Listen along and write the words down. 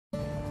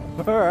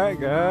Alright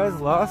guys,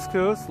 Lost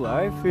Coast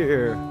Life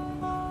here.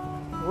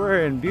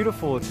 We're in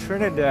beautiful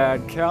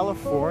Trinidad,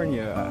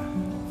 California.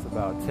 It's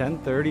about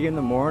 10:30 in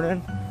the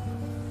morning.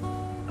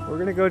 We're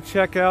gonna go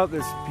check out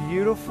this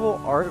beautiful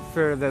art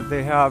fair that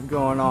they have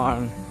going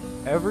on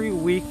every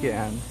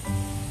weekend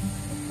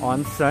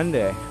on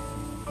Sunday.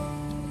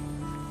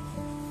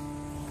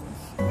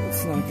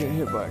 Let's not get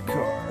hit by a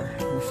car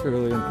this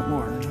early in the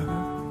morning, huh?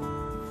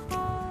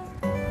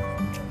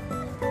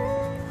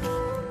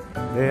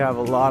 They have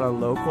a lot of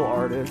local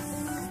artists,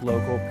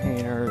 local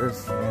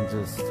painters, and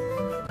just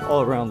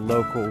all around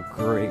local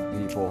great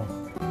people.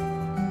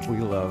 We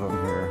love them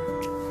here.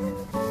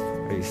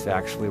 I used to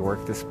actually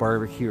work this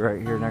barbecue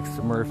right here next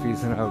to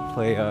Murphy's, and I would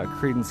play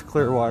Creedence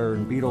Clearwater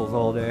and Beatles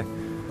all day.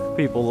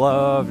 People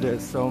loved it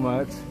so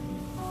much.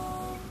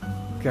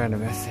 Kind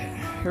of miss it.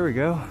 Here we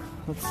go.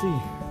 Let's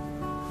see.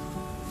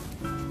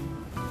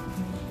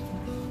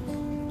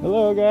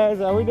 Hello guys,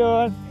 how we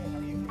doing?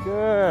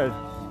 Good.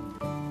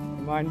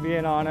 Mind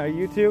being on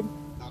YouTube?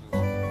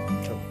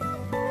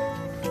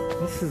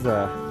 This is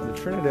the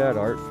Trinidad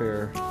Art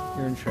Fair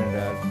here in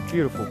Trinidad.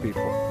 Beautiful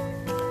people.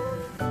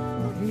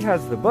 Well, he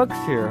has the books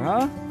here,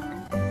 huh?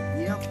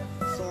 Yep.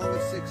 Song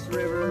of Six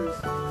Rivers.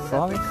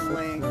 Song of Six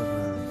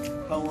Rivers.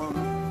 Poem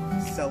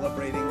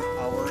celebrating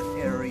our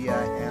area,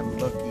 and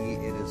looky,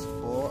 it is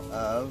full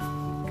of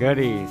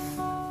goodies.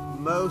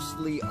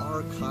 Mostly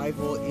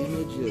archival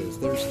images.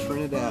 There's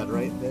Trinidad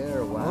right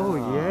there. Wow. Oh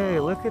yay,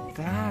 look at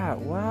that.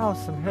 Wow,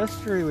 some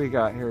history we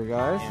got here,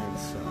 guys. And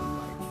some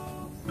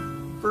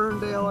like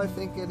Ferndale, I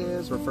think it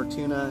is, or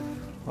Fortuna.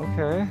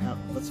 Okay.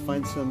 Let's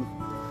find some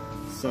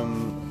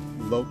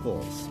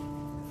locals.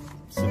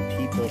 Some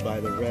people by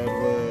the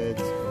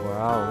redwoods.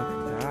 Wow,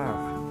 look at that.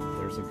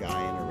 There's a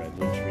guy in a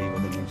redwood tree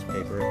with a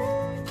newspaper.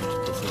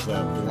 This is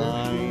a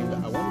blind,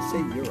 I want to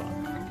say Yurok.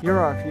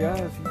 Yurok, yeah,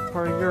 it's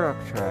part of Yurok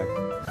tribe.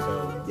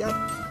 So, yep.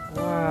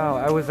 Wow,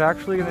 I was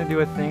actually going to do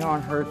a thing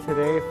on her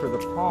today for the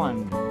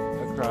pond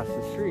across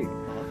the street.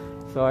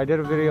 So I did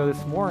a video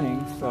this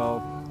morning,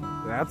 so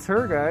that's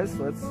her, guys.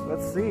 Let's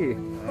see.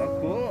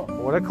 Oh, cool.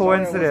 What a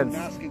coincidence.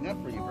 Sorry I wasn't masking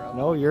up for you, bro.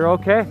 No, you're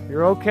okay.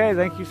 You're okay.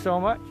 Thank you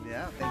so much.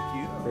 Yeah, thank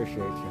you. Appreciate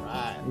you.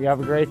 Right. You have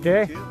a great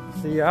day. You too.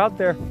 See you out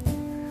there.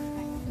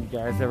 You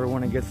guys ever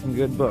want to get some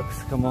good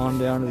books, come on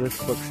down to this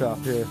bookshop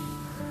here.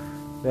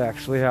 They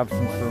actually have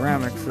some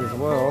ceramics as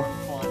well.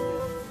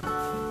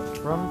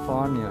 From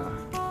Fania.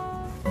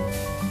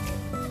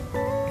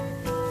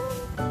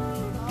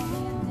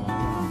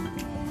 Wow.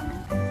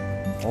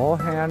 All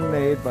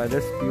handmade by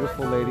this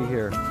beautiful lady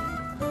here.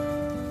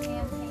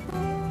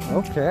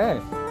 Okay.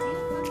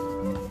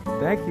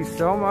 Thank you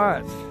so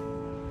much.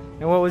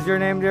 And what was your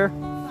name, dear?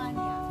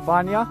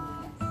 Fania.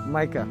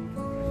 Micah.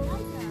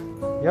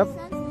 Yep.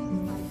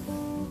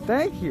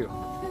 Thank you.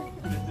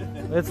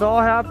 It's all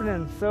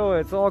happening, so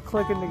it's all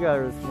clicking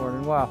together this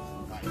morning. Wow.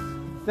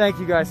 Thank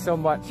you guys so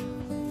much.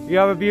 You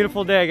have a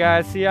beautiful day,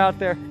 guys. See you out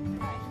there.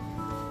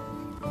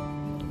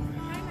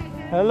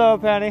 Hello,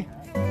 Penny.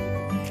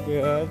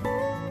 Good.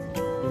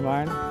 You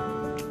mind?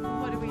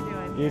 What are we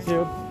doing?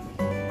 YouTube?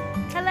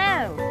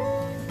 Hello.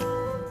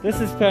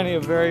 This is Penny, a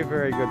very,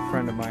 very good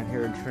friend of mine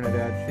here in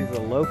Trinidad. She's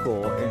a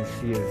local, and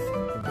she is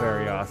a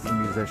very awesome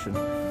musician.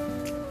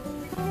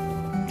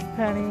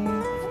 Penny.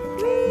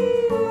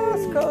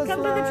 Come to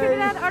the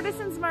Trinidad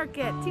Artisans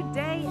Market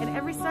today and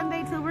every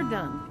Sunday till we're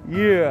done.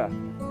 Yeah.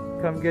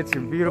 Come get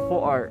your beautiful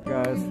art,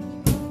 guys.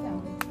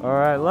 All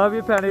right. Love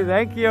you, Penny.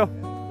 Thank you.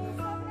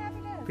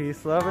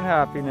 Peace, love, and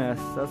happiness.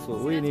 That's what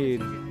we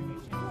need.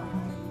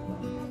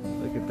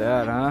 Look at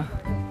that, huh?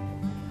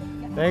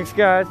 Thanks,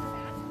 guys.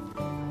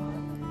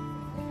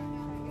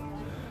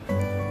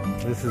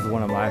 This is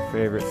one of my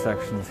favorite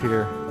sections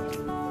here.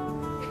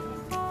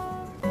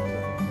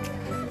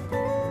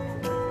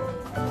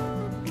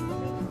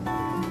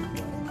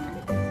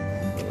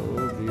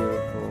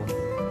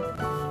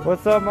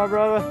 What's up, my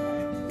brother?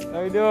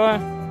 How you doing?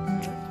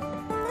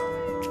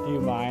 Do you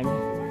mind?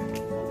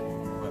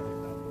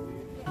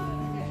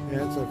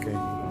 Yeah, it's okay.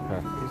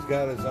 Okay. He's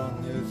got his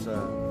own news.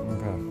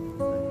 Okay.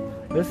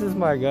 This is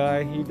my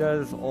guy. He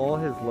does all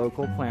his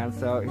local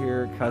plants out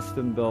here,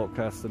 custom built,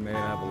 custom made.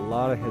 I have a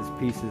lot of his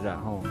pieces at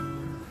home.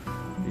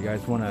 You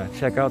guys want to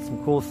check out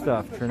some cool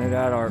stuff,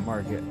 Trinidad Art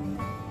Market.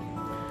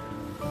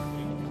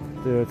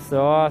 Dude, it's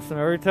so awesome.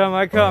 Every time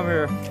I come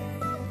here,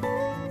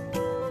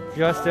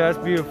 just as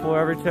beautiful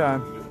every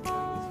time.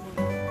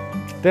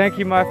 Thank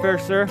you, my fair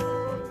sir.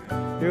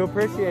 Do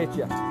appreciate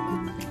you.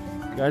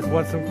 You guys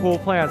want some cool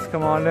plants,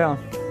 come on down.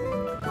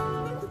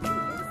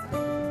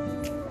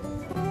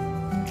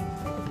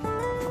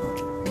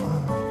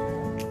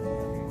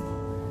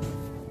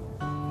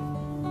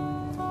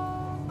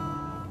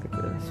 Look at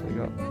this, we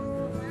got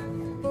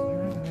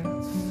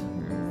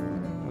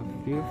a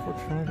beautiful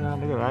Trinidad.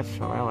 Look at that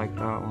shot, I like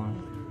that one.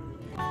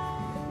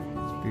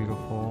 It's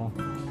beautiful.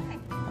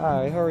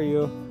 Hi, how are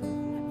you?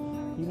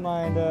 You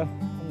mind, I'm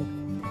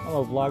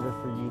a vlogger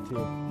for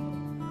YouTube.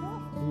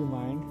 Do you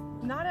mind?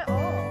 Not at all.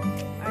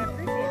 I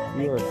appreciate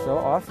it. You are so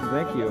awesome,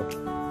 thank you.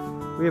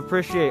 We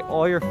appreciate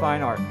all your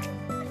fine art.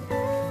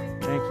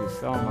 Thank you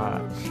so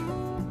much.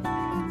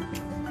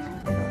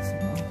 We got some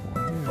more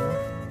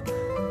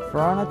here.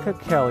 Veronica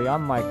Kelly,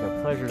 I'm Micah.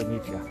 Pleasure to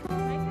meet you.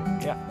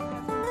 Yeah.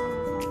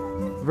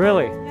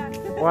 Really?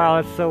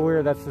 Wow, that's so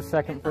weird. That's the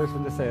second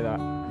person to say that.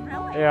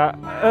 Really? Yeah.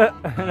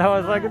 And I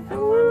was like,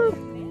 woo,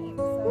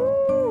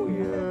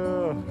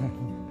 yeah.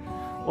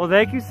 Well,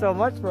 thank you so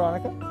much,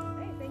 Veronica.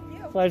 Hey, thank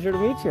you. Pleasure to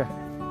meet you.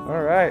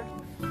 All right.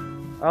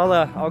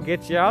 I'll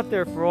get you out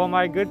there for all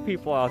my good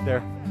people out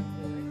there.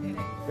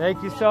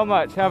 Thank you so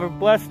much. Have a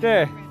blessed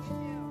day.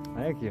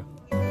 Thank you.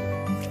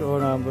 What's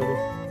going on, buddy?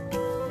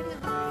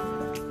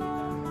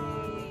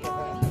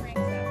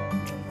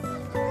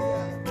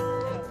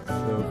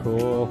 So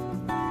cool.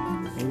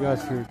 We got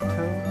your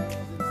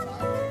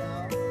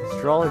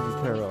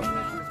astrology tarot.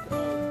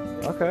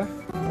 Okay.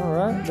 All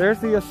right. There's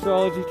the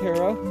astrology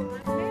tarot.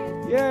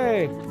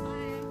 Yay.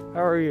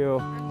 How are you?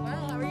 I'm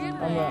well. How are you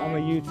today? I'm a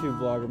YouTube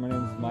vlogger. My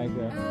name is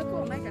Micah. Oh,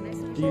 cool. Micah, nice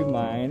to meet Do you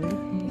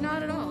mind?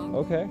 Not at all.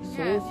 Okay. Yeah,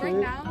 Sweet, right sweet.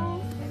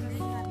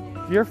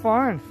 now. You're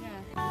fine.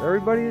 Yeah.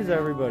 Everybody is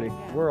everybody.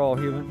 Yeah. We're all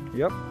human.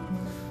 Yep.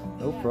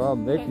 No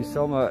problem. Thank you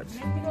so much. You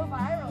have to go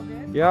viral,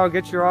 dude. Yeah, I'll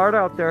get your art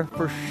out there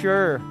for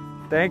sure.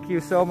 Thank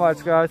you so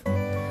much, guys.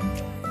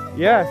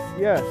 Yes,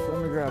 yes.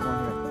 Let me grab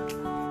one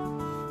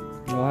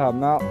here. You'll have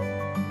them out.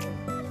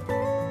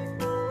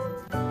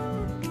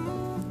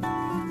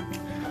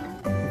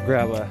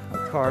 Grab a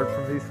card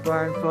from these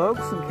fine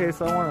folks in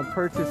case I want to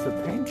purchase a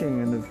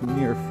painting in the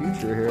near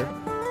future here.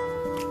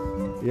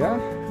 Yeah,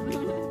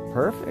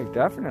 perfect,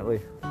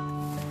 definitely.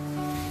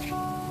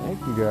 Thank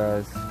you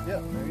guys.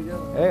 Yeah, there you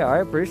go. Hey, I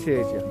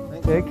appreciate you.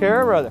 Take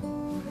care, brother.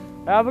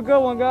 Have a good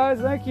one, guys.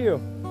 Thank you.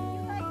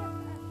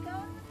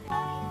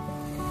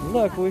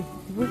 Look, we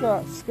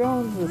got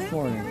scones this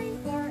morning.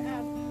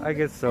 I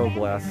get so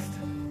blessed.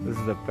 This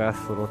is the best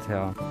little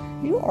town.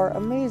 You are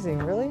amazing,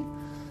 really?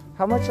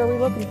 How much are we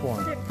looking for?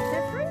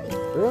 They're pretty.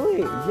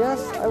 Really? Yes,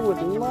 I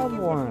would love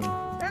one.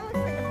 That looks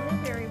like a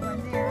blueberry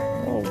one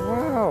there. Oh,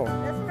 wow.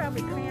 That's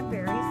probably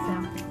cranberry,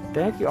 so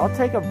Thank you. I'll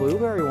take a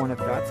blueberry one if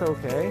that's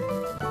okay.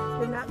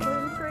 they're not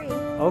gluten-free.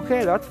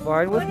 Okay, that's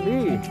fine with What do you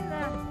me. do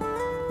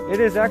that? It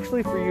is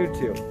actually for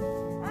YouTube.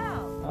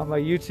 Oh, I'm a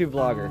YouTube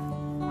vlogger.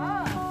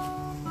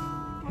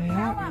 oh. Well,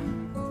 Yeah. tell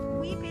them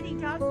Wee Bitty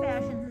Dog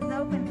Fashions is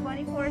open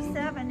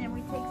 24/7 and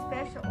we take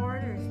special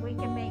orders. We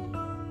can make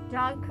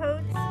dog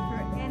coats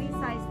for any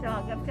size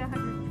dog up to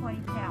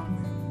 120 pounds.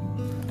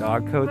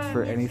 Dog coats But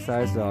for it's any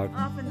size usually dog.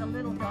 Often the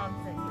little dogs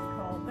that you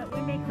call, but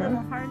we make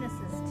little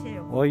harnesses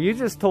too. Well, you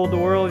just told the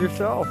world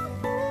yourself.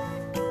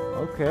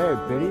 Okay,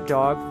 Bitty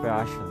Dog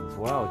Fashions.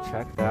 Wow,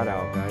 check that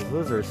out, guys.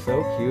 Those are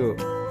so cute.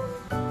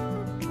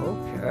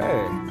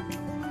 Okay,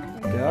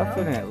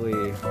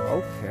 definitely.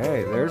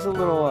 Okay, there's a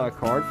little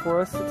card for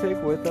us to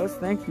take with us.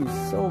 Thank you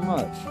so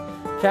much.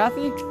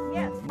 Kathy?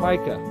 Yes,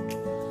 Micah.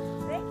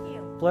 thank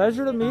you.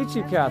 Pleasure to meet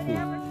you, That's Kathy. an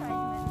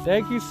advertisement.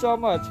 Thank you so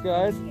much,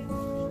 guys.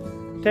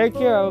 Take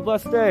care. Have a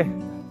blessed day.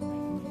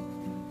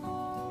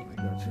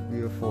 Got your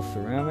beautiful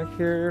ceramic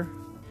here.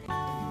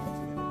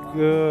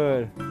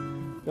 Good.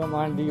 Don't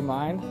mind? Do you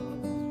mind?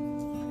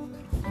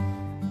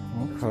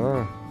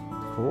 Okay.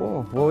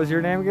 Cool. What was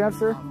your name again,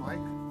 sir? Mike?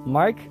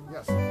 Mike?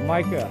 Yes.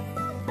 Micah.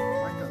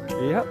 Micah.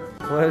 Yep.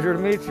 Pleasure to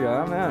meet you.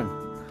 Amen.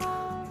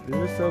 These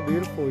are so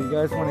beautiful. You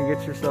guys want to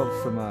get yourself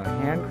some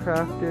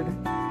handcrafted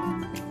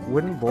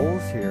wooden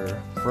bowls here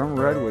from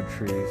redwood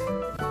trees.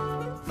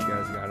 These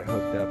guys got it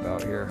hooked up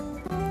out here.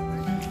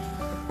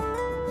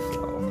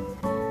 So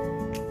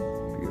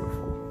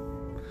beautiful.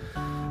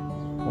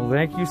 Well,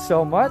 thank you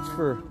so much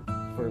for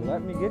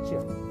letting me get you.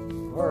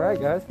 All right,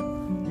 guys.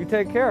 You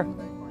take care.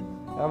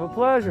 Have a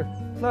pleasure.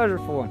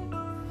 Pleasureful one.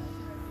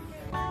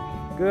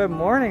 Good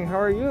morning. How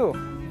are you?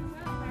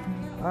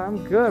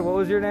 I'm good. What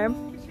was your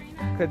name?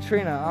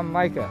 Katrina. I'm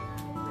Micah.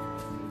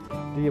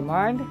 Do you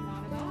mind?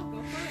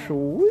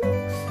 Sweet.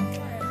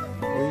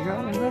 We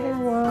got another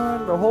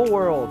one. The whole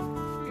world.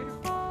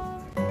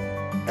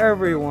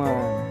 Everyone.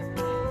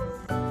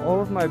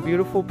 All of my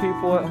beautiful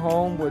people at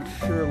home would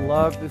sure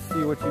love to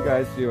see what you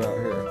guys do out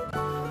here.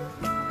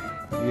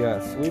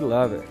 Yes, we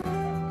love it.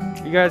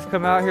 You guys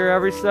come out here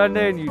every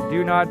Sunday and you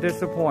do not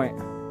disappoint.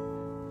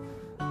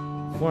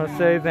 Just want to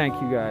say thank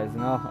you guys,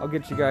 and I'll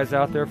get you guys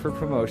out there for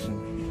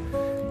promotion.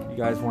 You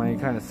guys want any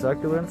kind of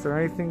succulents or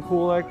anything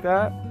cool like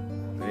that?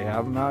 They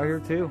have them out here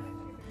too.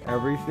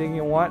 Everything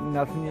you want and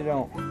nothing you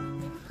don't.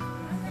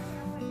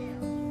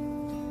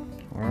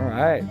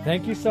 Alright,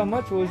 thank you so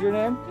much. What was your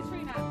name?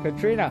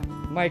 Katrina. Katrina.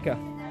 Micah.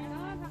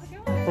 Have a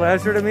good one.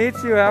 Pleasure to meet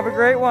you. Have a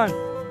great one.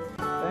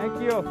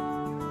 Thank you.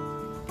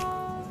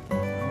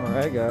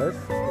 Alright guys,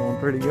 it's going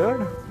pretty good.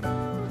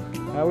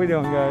 How we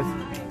doing, guys?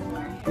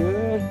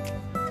 Good.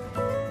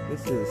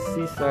 This is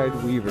Seaside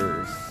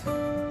Weavers.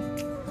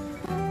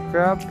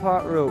 Crab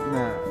pot rope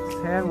mats.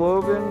 Hand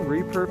woven,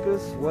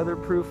 repurposed,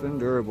 weatherproof, and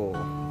durable.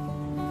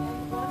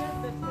 One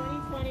of the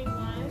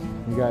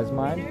 2021 You guys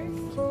mind?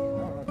 winners.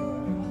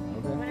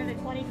 Okay. One of the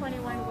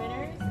 2021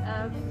 winners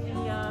of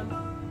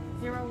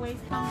the Zero Waste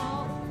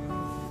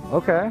Humboldt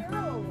Okay.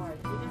 Hero Award.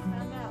 We just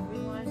found out we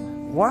won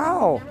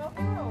Wow.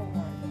 the Hero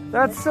Award.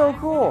 That's so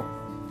cool.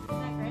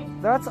 Isn't that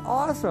great? That's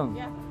awesome.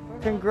 Yeah.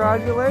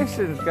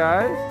 Congratulations,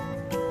 guys.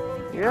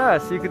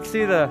 Yes, you can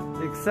see the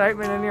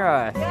excitement in your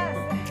eyes. Yes.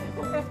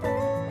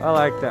 I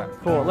like that.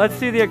 Cool. Let's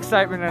see the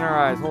excitement in her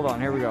eyes. Hold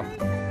on, here we go.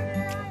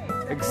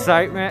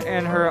 Excitement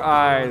in her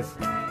eyes.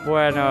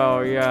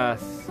 Bueno,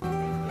 yes.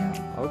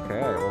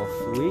 Okay, well,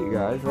 sweet,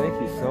 guys.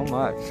 Thank you so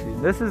much.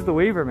 This is the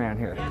Weaver man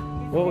here.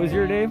 What was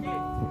your name?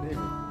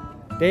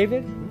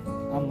 David?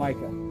 I'm Micah.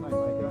 Hi,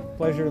 Micah.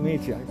 Pleasure to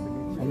meet you.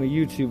 I'm a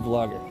YouTube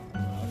vlogger.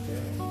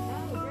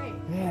 Oh, great.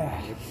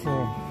 Yeah, so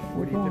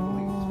What do you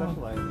typically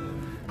specialize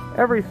in?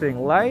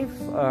 everything. Life,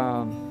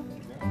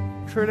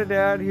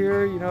 Trinidad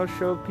here, you know,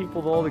 show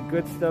people all the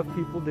good stuff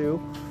people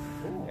do.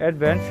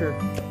 Adventure.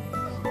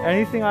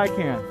 Anything I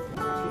can.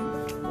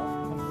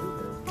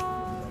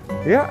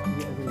 Yeah.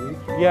 Every week?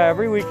 Yeah,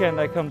 every weekend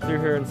I come through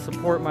here and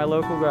support my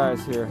local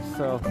guys here.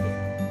 So,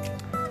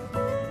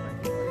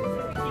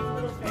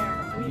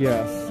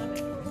 yes.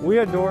 We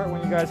adore it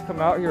when you guys come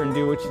out here and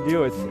do what you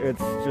do. It's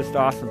just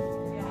awesome.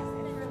 Yeah,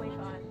 it's really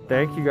fun.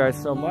 Thank you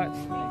guys so much.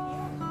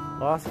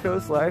 Lost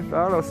Coast Life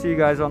out. I'll see you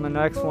guys on the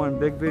next one.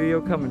 Big video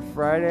coming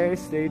Friday.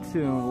 Stay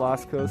tuned.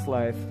 Lost Coast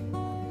Life.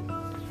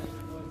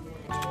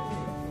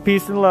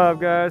 Peace and love,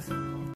 guys.